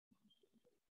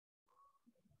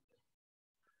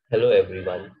Hello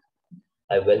everyone.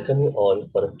 I welcome you all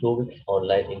for a 2 weeks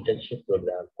online internship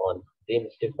program on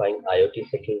Demystifying IoT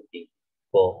security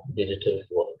for digital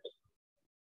world.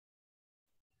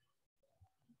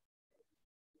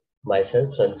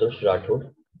 Myself, Santosh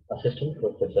Rathod, Assistant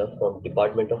Professor from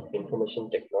Department of Information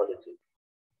Technology.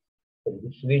 In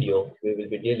this video, we will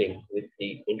be dealing with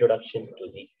the introduction to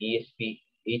the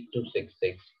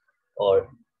ESP8266, or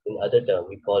in other term,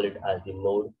 we call it as the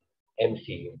Node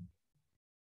MCU.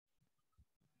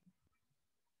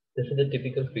 This is a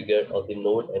typical figure of the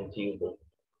Node MCU board.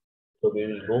 So we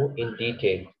will go in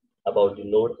detail about the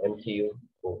Node MCU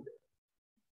board.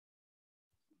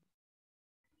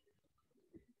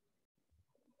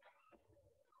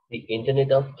 The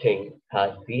Internet of Things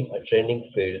has been a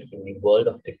trending field in the world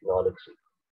of technology.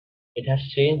 It has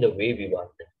changed the way we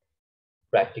work.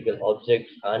 Practical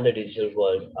objects and the digital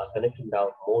world are connected now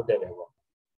more than ever.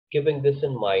 Keeping this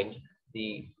in mind,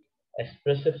 the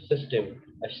Expressive System,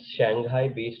 a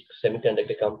Shanghai-based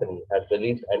semiconductor company, has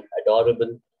released an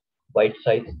adorable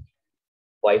bite-sized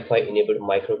Wi-Fi enabled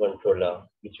microcontroller,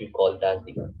 which we call as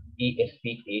the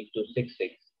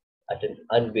ESP8266, at an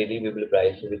unbelievable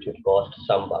price, which would cost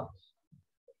some bucks.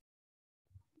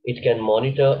 It can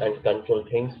monitor and control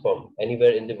things from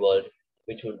anywhere in the world,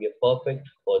 which would be perfect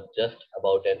for just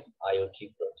about an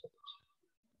IoT project.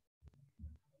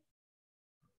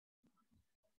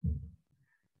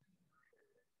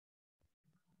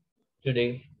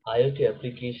 Today, IoT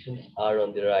applications are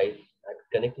on the rise and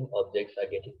connecting objects are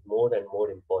getting more and more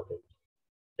important.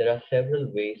 There are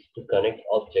several ways to connect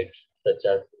objects such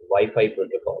as Wi-Fi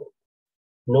protocol.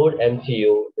 Node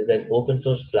MCU is an open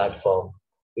source platform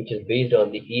which is based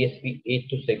on the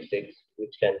ESP8266,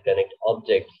 which can connect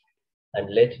objects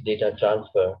and let data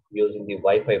transfer using the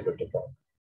Wi-Fi protocol.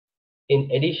 In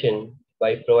addition,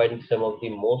 by providing some of the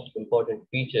most important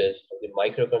features of the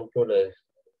microcontrollers,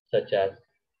 such as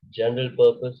general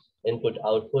purpose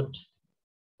input-output,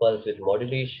 pulse width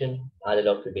modulation,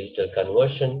 analog to digital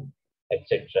conversion,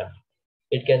 etc.,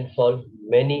 it can solve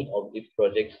many of the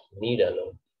projects need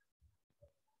alone.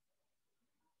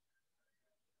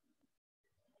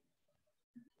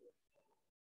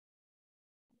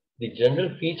 The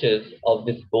general features of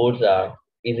these boards are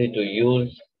easy to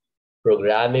use,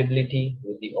 programmability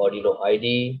with the Arduino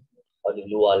IDE or the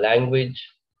Lua language.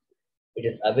 It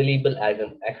is available as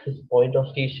an access point of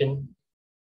station,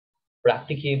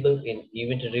 practicable in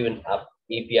event-driven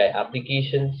API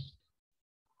applications.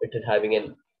 It is having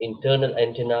an internal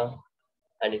antenna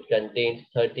and it contains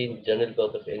 13 general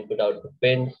purpose input-output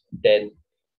pins, then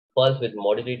pulse width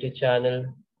modulator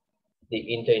channel,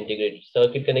 the inter-integrated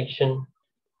circuit connection,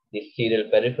 the serial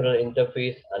peripheral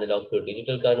interface, analog to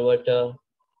digital converter,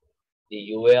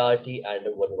 the UART, and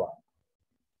the WAR.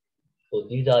 So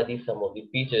these are some of the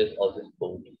features of this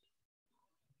board.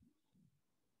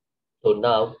 So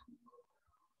now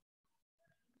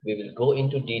we will go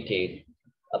into detail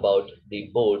about the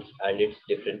boards and its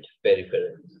different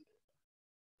peripherals.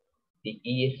 The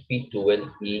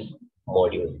ESP12E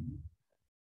module.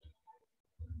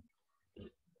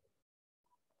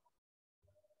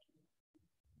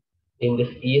 In this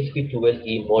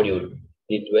ESP12E module,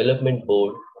 the development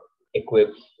board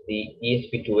equips the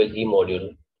ESP12E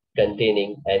module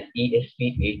containing an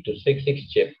ESP8266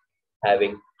 chip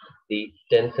having the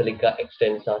Tensilica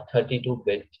Extensa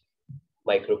 32-bit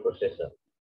microprocessor,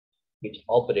 which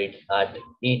operates at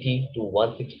 80 to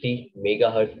 160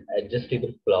 MHz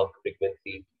adjustable clock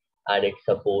frequency, and it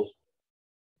supports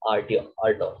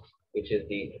RTOS, which is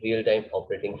the real-time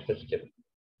operating system.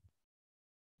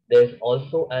 There is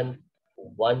also an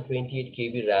 128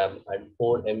 KB RAM and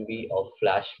 4 MB of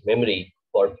flash memory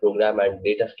for program and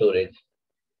data storage,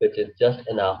 which is just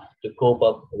enough to cope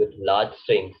up with large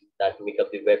strings that make up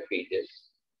the web pages.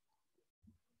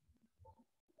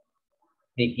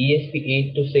 The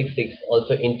ESP8266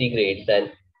 also integrates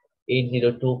an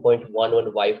 802.11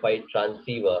 Wi-Fi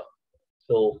transceiver,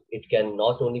 so it can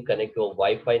not only connect to a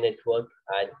Wi-Fi network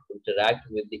and interact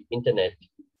with the internet,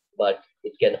 but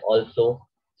it can also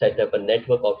set up a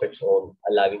network of its own,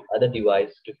 allowing other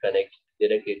devices to connect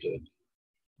directly to it.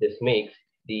 This makes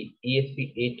the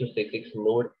ESP8266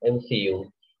 Node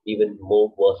MCU even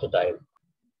more versatile.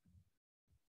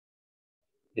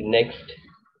 The next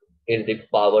is the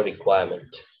power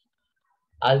requirement.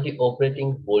 As the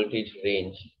operating voltage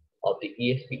range of the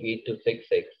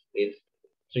ESP8266 is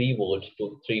 3 volts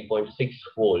to 3.6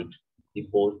 volt, the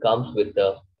board comes with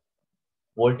a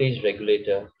voltage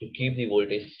regulator to keep the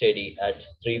voltage steady at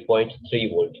 3.3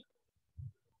 volt.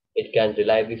 It can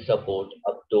reliably support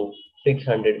up to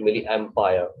 600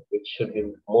 milliampere, which should be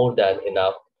more than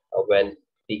enough when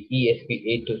the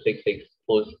ESP8266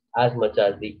 force as much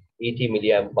as the 80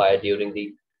 milliampere during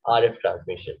the RF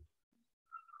transmission.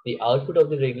 The output of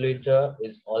the regulator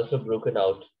is also broken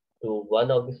out to one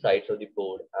of the sides of the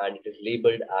board and it is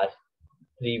labeled as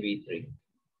 3V3.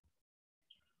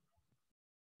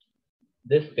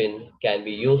 This pin can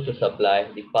be used to supply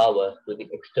the power to the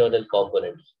external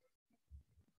components.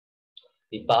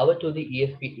 The power to the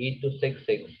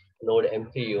ESP8266 node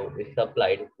MCU is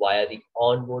supplied via the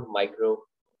onboard micro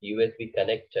USB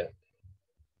connector.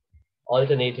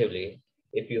 Alternatively,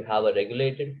 if you have a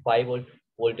regulated 5-volt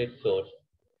voltage source,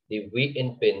 the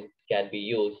VIN pin can be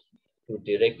used to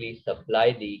directly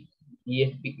supply the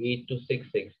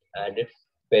ESP8266 and its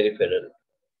peripheral.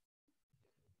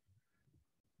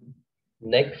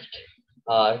 Next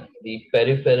are the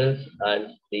peripherals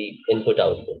and the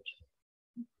input-output.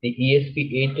 The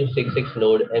ESP8266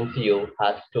 node MCU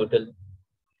has total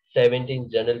 17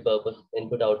 general-purpose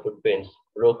input-output pins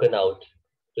broken out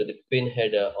to the pin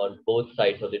header on both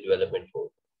sides of the development board.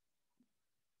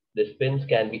 These pins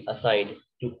can be assigned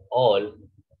to all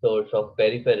sorts of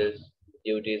peripherals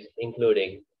duties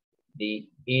including the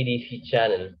ADC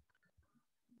channel,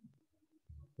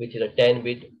 which is a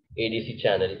 10-bit ADC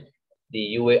channel,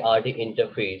 the UART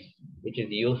interface, which is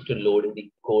used to load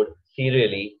the code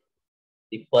serially,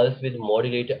 the pulse width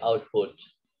modulator output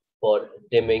for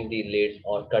dimming the lids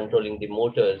or controlling the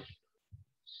motors,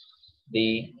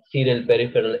 the serial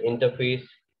peripheral interface,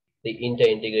 the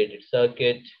inter-integrated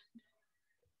circuit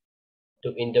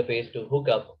to interface to hook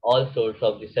up all sorts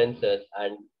of the sensors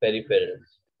and peripherals.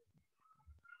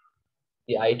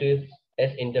 The I2S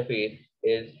interface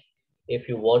is if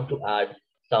you want to add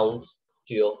sounds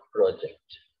to your project.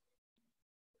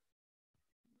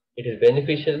 It is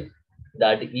beneficial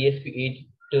that the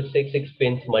ESP8266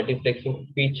 pins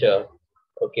multiplexing feature,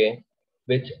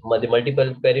 which the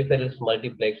multiple peripherals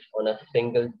multiplex on a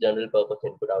single general purpose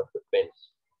input output pins.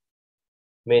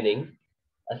 Meaning,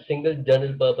 a single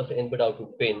general purpose input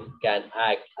output pin can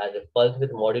act as a pulse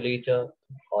width modulator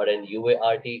or an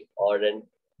UART or an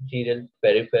serial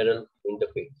peripheral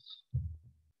interface.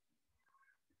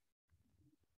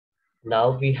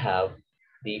 Now we have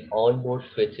the onboard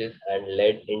switches and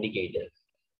LED indicators.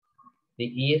 The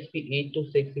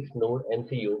ESP8266 node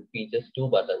MCU features two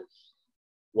buttons,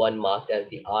 one marked as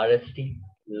the RST,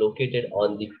 located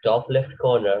on the top left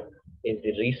corner is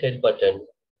the reset button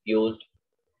used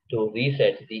to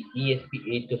reset the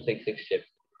ESP8266 chip.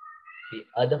 The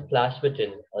other flash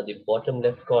button on the bottom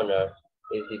left corner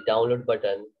is the download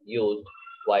button used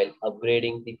while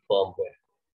upgrading the firmware.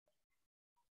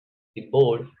 The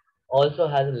board also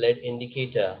has a LED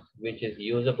indicator which is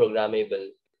user programmable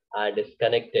and is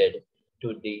connected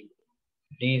to the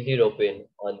D0 pin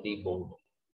on the board.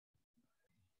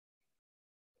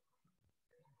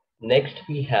 Next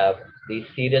we have the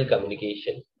serial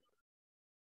communication.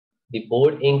 The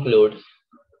board includes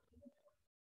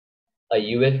a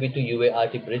USB to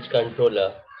UART bridge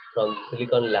controller from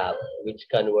Silicon Lab which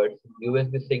converts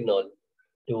USB signal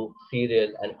to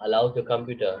serial and allows the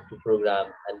computer to program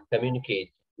and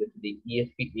communicate with the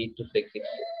ESP8266 chip.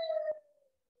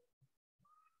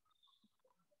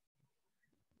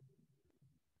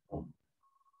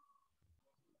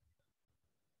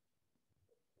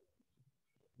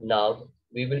 Now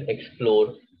we will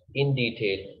explore in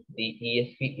detail the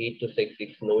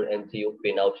ESP8266 node MCU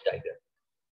pinout diagram.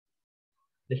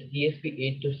 This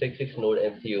ESP8266 node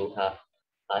MCU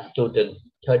has total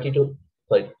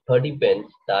 30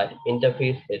 pins that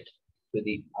interface it to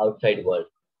the outside world.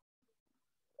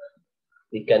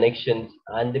 The connections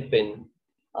and the pin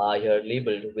are here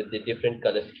labeled with the different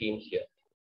color schemes here.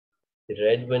 The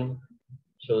red one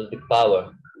shows the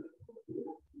power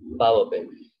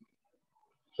pins.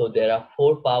 So there are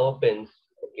 4 power pins,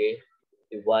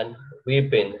 the 1 V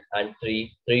pin and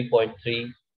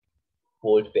 3.3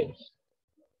 volt pins.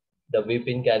 The V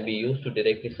pin can be used to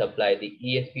directly supply the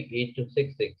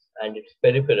ESP8266 and its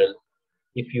peripheral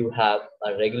if you have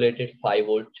a regulated 5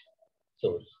 volt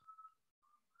source.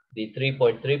 The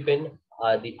 3.3 pin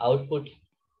are the output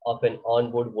of an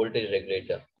onboard voltage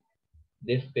regulator.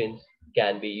 These pins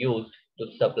can be used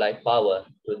to supply power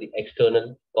to the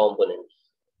external components.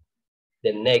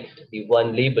 Then next, the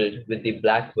one labeled with the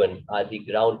black one are the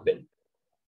ground pin.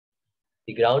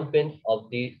 The ground pins of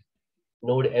the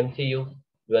node MCU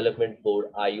development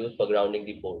board are used for grounding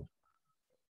the board.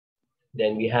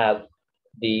 Then we have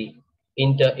the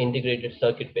inter-integrated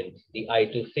circuit pins. The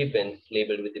I2C pins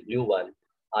labeled with the blue one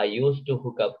are used to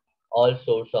hook up all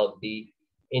sorts of the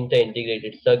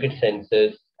inter-integrated circuit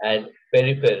sensors and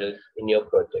peripherals in your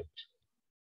project.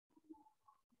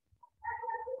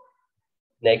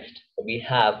 Next, we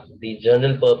have the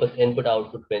general purpose input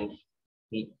output pins,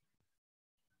 the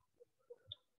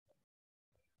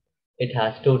It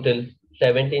has total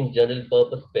 17 general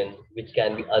purpose pins which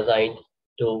can be assigned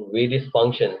to various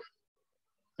functions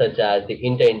such as the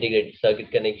inter-integrated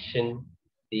circuit connection,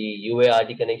 the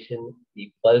UART connection,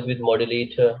 the pulse width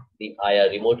modulator, the IR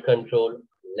remote control,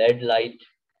 LED light,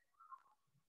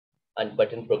 and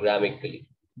button programmability.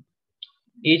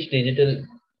 Each digital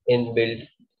inbuilt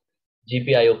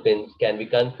GPIO pins can be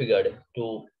configured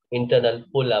to internal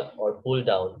pull up or pull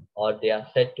down, or they are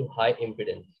set to high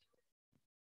impedance.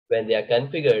 When they are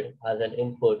configured as an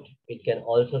input, it can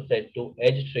also set to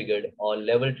edge triggered or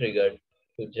level triggered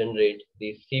to generate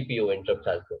the CPU interrupt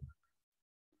as well.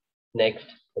 Next,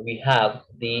 we have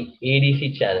the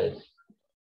ADC channels.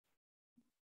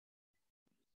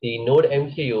 The node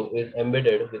MCU is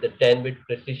embedded with a 10-bit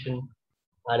precision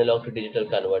analog to digital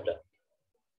converter.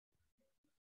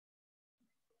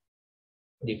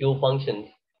 The two functions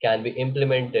can be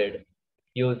implemented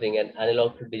using an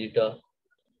analog to digital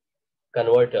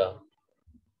converter.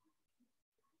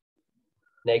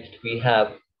 Next, we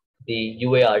have the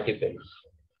UART pins.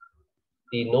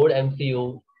 The node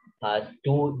MCU has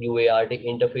two UART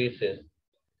interfaces.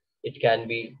 It can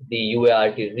be the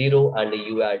UART0 and the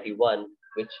UART1,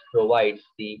 which provides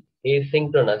the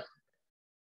asynchronous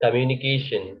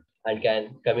communication and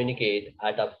can communicate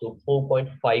at up to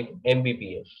 4.5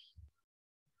 Mbps.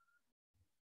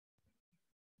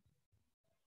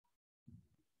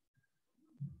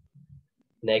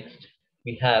 Next,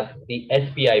 we have the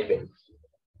SPI pins.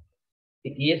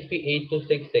 The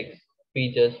ESP8266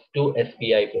 features two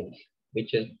SPI pins,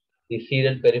 which is the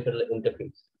serial peripheral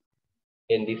interface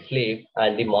in the slave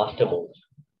and the master modes.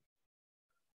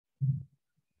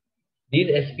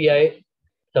 These SPI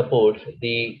supports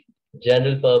the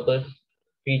general purpose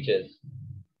features,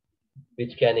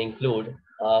 which can include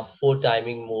a 4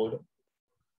 timing mode,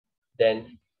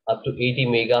 then up to 80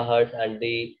 megahertz and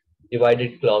the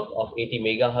divided clock of 80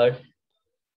 megahertz,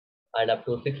 and up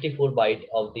to 64 bytes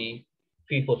of the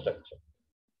FIFO structure.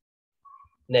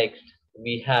 Next,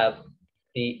 we have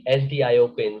the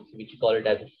SDIO pins, which call it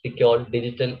as secure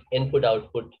digital input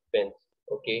output pins,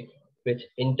 okay, which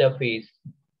interface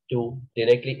to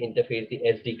directly interface the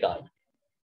SD card.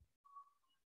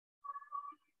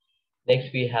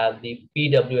 Next, we have the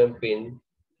PWM pin,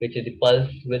 which is the pulse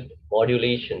width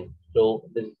modulation. So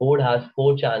this board has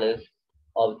 4 channels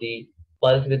of the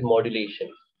pulse width modulation.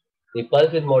 The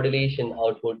pulse width modulation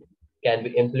output can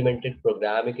be implemented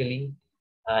programmatically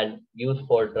and used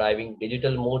for driving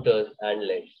digital motors and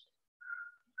LEDs.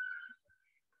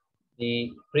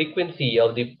 The frequency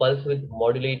of the pulse width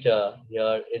modulator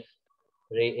here is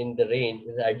in the range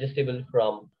is adjustable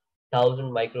from 1000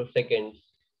 microseconds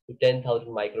to 10,000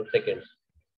 microseconds,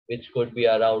 which could be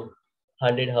around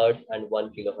 100 Hz and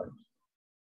 1 kilohertz.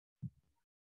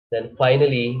 Then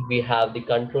finally, we have the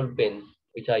control pins,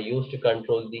 which are used to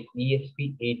control the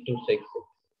ESP8266.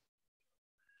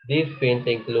 These pins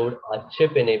include a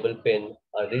chip enable pin,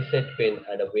 a reset pin,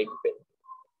 and a wake pin.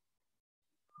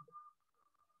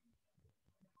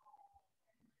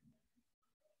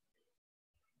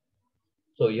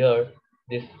 So here,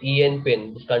 this EN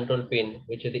pin, this control pin,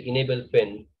 which is the enable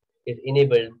pin, is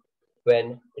enabled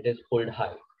when it is pulled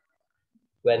high.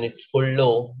 When it's pulled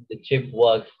low, the chip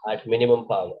works at minimum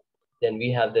power. Then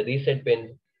we have the reset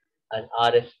pin, and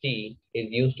RST is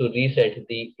used to reset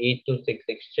the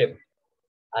 8266 chip,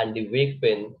 and the wake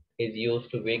pin is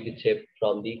used to wake the chip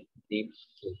from the deep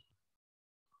sleep.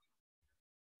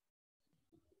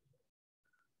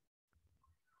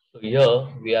 So here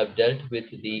we have dealt with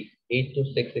the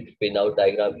 8266 pinout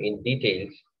diagram in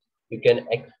details. You can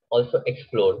also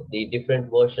explore the different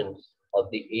versions of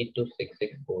the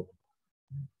 8266 board.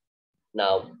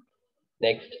 Now,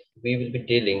 next we will be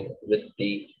dealing with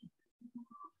the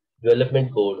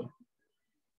development board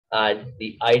and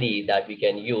the IDE that we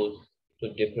can use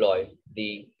to deploy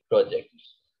the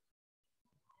projects.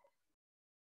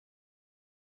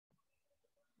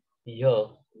 Here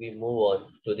we move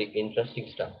on to the interesting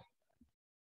stuff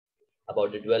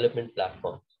about the development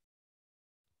platforms.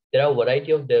 There are a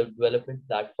variety of development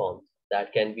platforms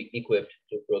that can be equipped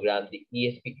to program the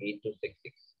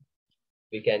ESP8266.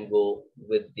 We can go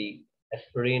with the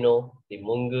Esperino, the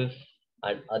Mungus,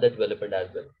 and other development as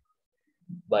well.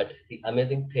 But the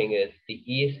amazing thing is the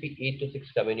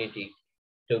ESP8266 community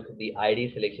took the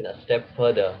IDE selection a step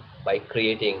further by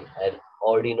creating an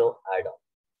Arduino add-on.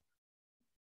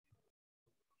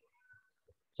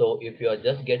 So if you are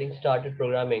just getting started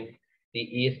programming the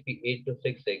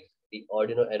ESP8266, the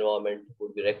Arduino environment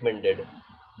would be recommended,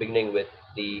 beginning with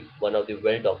the one of the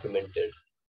well documented.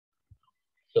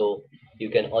 So you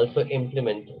can also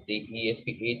implement the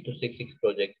ESP8266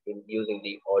 project in using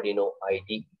the Arduino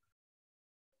IDE.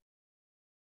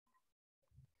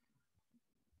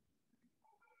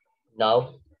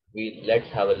 Now let's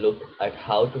have a look at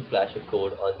how to flash a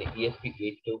code on the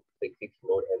ESP8266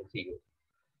 node MCU.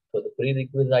 So the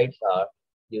prerequisites are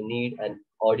you need an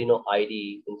Arduino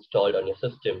IDE installed on your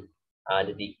system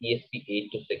and the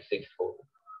ESP8266 port,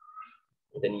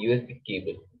 then USB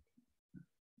cable.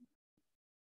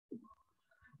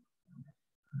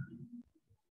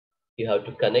 You have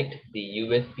to connect the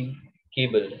USB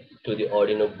cable to the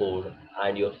Arduino board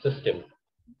and your system.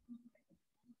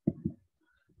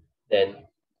 Then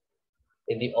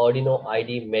in the Arduino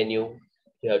IDE menu,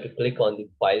 you have to click on the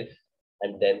files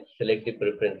and then select the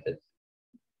preferences.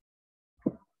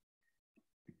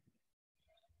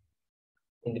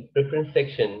 In the preference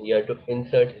section, you have to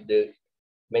insert the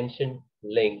mentioned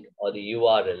link or the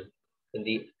URL in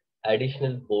the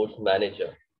additional boards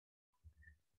manager.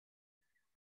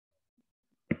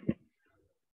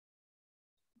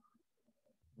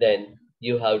 Then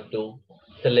you have to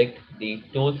select the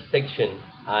tools section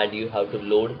and you have to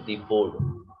load the board.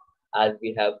 As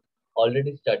we have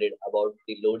already studied about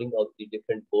the loading of the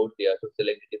different boards, we have to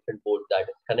select the different board that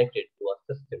is connected to our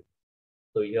system.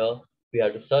 So here we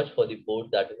have to search for the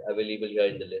board that is available here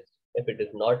in the list. If it is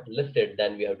not listed,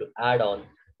 then we have to add on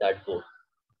that board.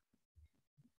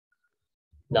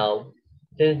 Now,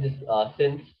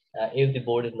 if the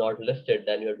board is not listed,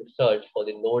 then you have to search for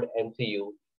the node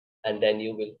MCU, and then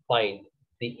you will find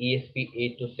the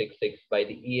ESP8266 by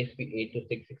the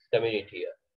ESP8266 community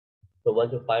here. So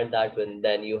once you find that one,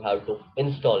 then you have to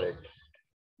install it.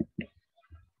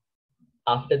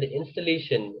 After the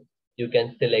installation, you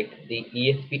can select the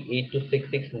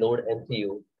ESP8266 node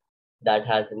MCU that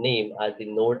has the name as the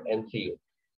node MCU.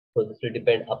 So this will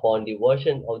depend upon the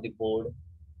version of the board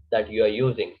that you are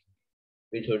using,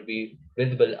 which would be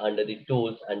visible under the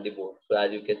tools and the board. So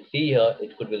as you can see here,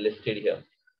 it could be listed here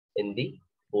in the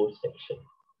board section.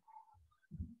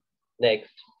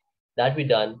 Next, that we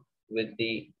done with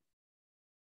the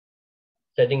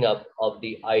setting up of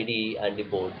the IDE and the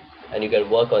board, and you can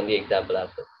work on the example as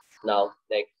well. Now,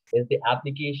 next is the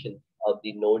application of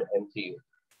the node MCU.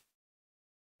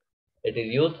 It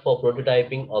is used for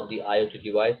prototyping of the IoT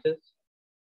devices,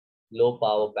 low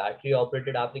power battery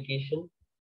operated application,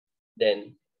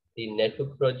 then the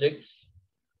network projects,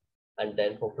 and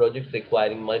then for projects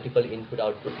requiring multiple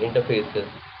input-output interfaces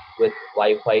with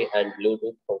Wi-Fi and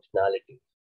Bluetooth functionality.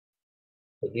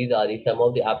 So these are some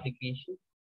of the applications.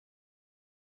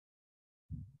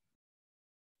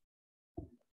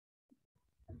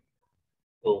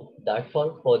 So that's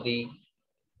all for the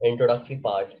introductory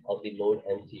part of the Node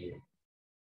MCU.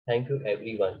 Thank you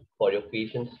everyone for your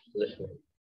patience listening.